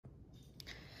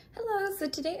Hello, so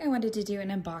today I wanted to do an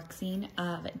unboxing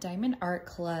of Diamond Art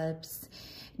Club's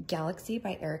Galaxy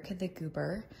by Erica the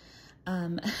Goober.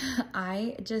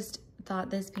 I just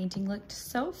thought this painting looked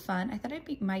so fun. I thought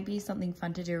it might be something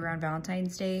fun to do around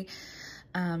Valentine's Day.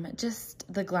 Just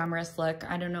the glamorous look.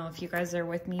 I don't know if you guys are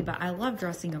with me, but I love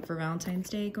dressing up for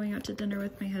Valentine's Day, going out to dinner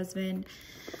with my husband.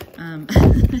 It's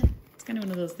kind of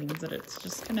one of those things that it's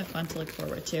just kind of fun to look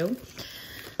forward to.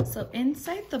 So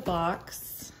inside the box,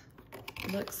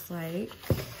 looks like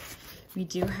we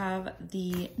do have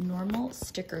the normal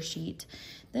sticker sheet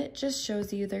that just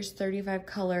shows you there's 35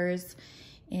 colors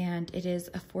and it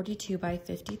is a 42 by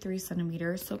 53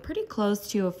 centimeters, so pretty close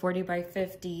to a 40 by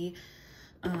 50.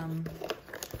 And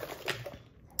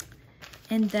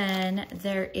then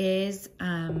there is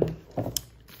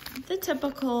the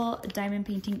typical diamond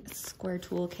painting square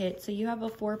toolkit. So you have a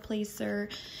 4-placer,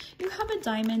 you have a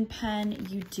diamond pen,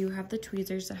 you do have the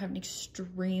tweezers that have an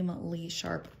extremely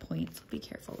sharp point, so be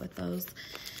careful with those.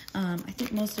 I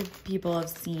think most of people have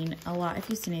seen a lot, if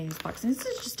you've seen any of these boxes. This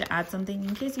is just to add something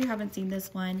in case you haven't seen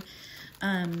this one.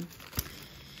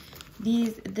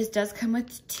 This does come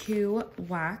with 2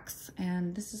 wax,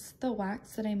 and this is the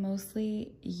wax that I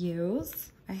mostly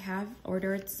use. I have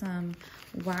ordered some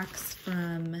wax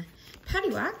from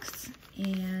Patty Wax,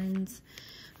 and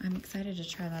I'm excited to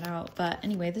try that out. But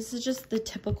anyway, this is just the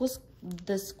typical,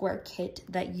 the square kit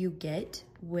that you get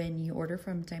when you order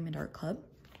from Diamond Art Club.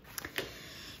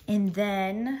 And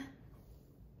then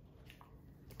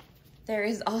there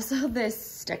is also this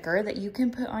sticker that you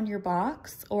can put on your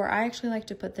box, or I actually like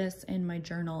to put this in my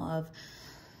journal of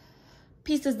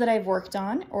pieces that I've worked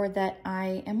on or that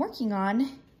I am working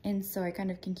on. And so I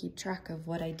kind of can keep track of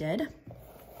what I did.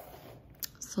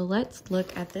 So let's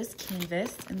look at this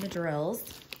canvas and the drills.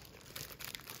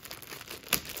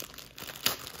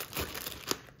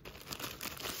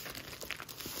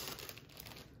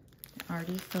 I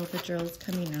already feel the drills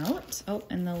coming out. Oh,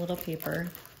 and the little paper.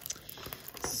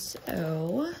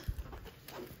 So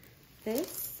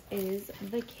this is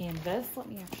the canvas. Let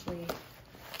me actually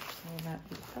pull that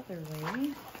the other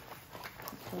way.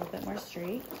 It's a little bit more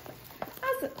straight.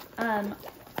 As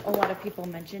a lot of people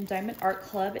mentioned, Diamond Art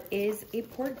Club is a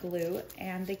poured glue,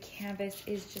 and the canvas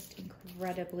is just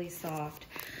incredibly soft.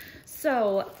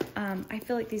 So I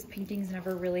feel like these paintings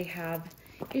never really have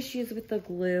issues with the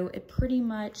glue. It pretty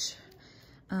much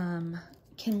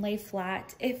can lay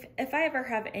flat. If I ever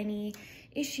have any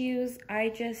issues, I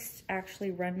just actually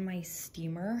run my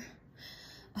steamer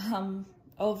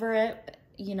over it.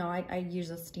 You know, I use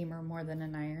a steamer more than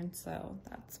an iron, so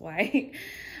that's why.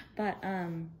 But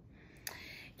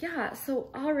yeah, so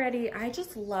already I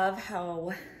just love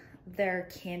how their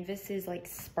canvases like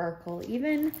sparkle.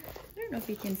 Even, I don't know if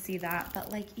you can see that,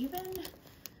 but like even, I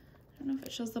don't know if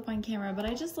it shows up on camera, but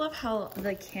I just love how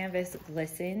the canvas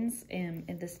glistens in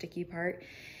the sticky part.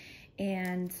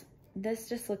 And this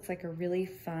just looks like a really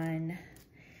fun,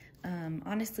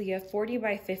 honestly, a 40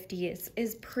 by 50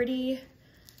 is pretty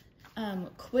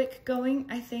quick going,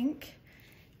 I think.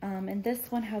 And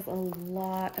this one has a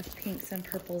lot of pinks and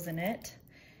purples in it.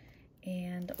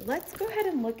 And let's go ahead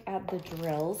and look at the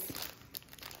drills.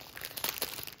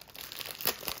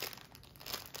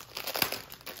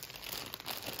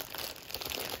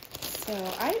 So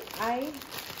I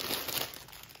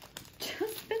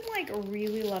just been like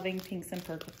really loving pinks and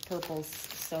purples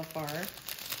so far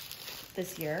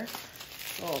this year.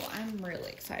 So I'm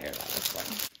really excited about this one.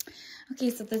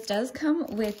 Okay, so this does come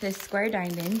with the square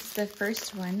diamonds. The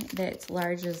first one that's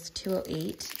large is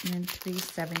 208 and then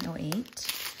 3708,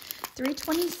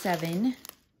 327,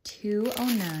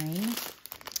 209,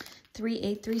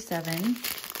 3837,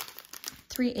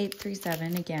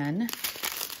 3837 again,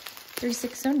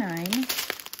 3609,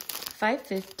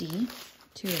 550,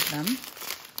 2 of them,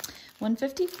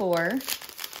 154,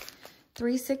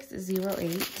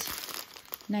 3608,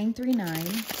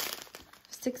 939,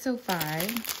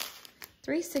 605,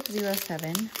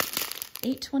 3607,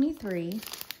 823,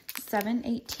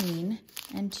 718,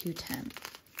 and 210.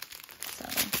 So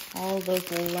all those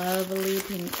lovely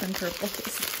pinks and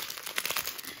purples.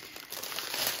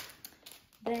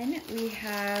 Then we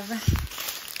have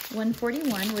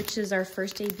 141, which is our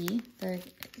first AB, the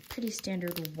pretty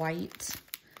standard white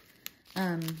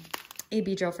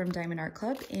AB drill from Diamond Art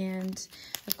Club. And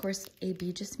of course,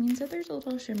 AB just means that there's a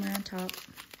little shimmer on top.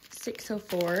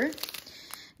 604.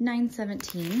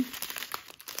 917,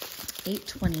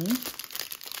 820,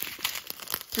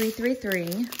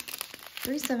 333,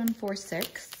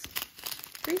 3746,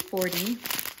 340,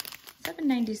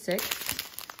 796,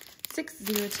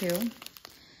 602,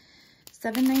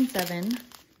 797,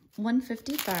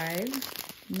 155,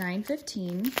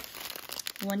 915,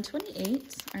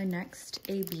 128, our next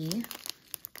AB,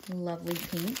 lovely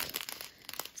pink.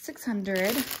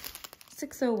 600,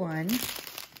 601,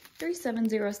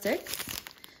 3706,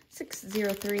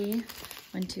 603,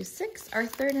 126, our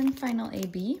third and final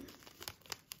AB.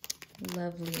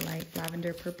 Lovely light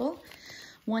lavender purple.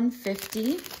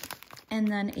 150, and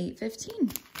then 815.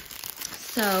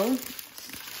 So,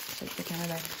 take the camera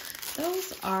there.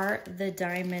 Those are the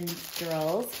diamond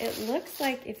drills. It looks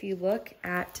like if you look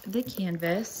at the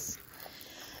canvas,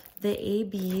 the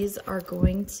ABs are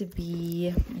going to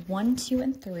be 1, 2,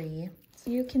 and 3. So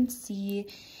you can see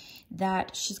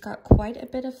that she's got quite a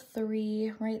bit of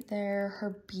 3 right there.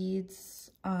 Her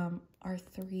beads are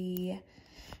 3.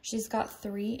 She's got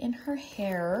 3 in her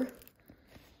hair.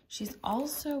 She's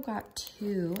also got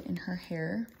 2 in her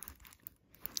hair.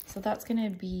 So that's gonna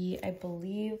be, I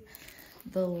believe,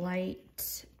 the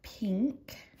light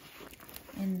pink.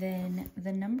 And then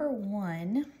the number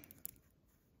 1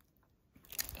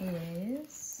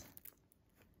 is,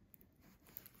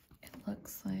 it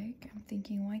looks like, I'm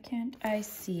thinking, why can't I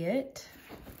see it?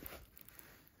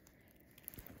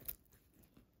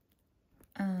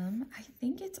 I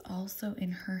think it's also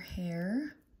in her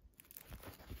hair,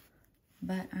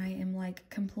 but I am like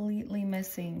completely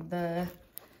missing the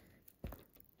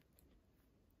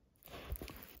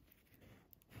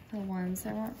ones.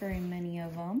 There weren't very many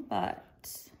of them, but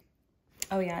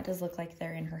oh yeah, it does look like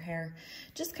they're in her hair,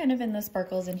 just kind of in the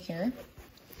sparkles in here.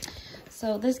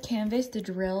 So this canvas, the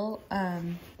drill, I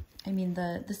mean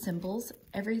the symbols,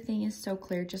 everything is so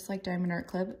clear, just like Diamond Art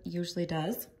Club usually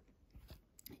does.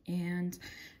 And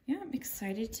yeah, I'm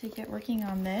excited to get working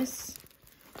on this.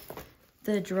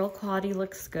 The drill quality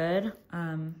looks good.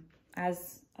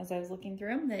 As I was looking through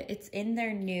them, that it's in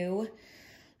their new,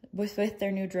 with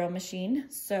their new drill machine.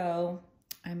 So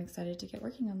I'm excited to get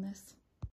working on this.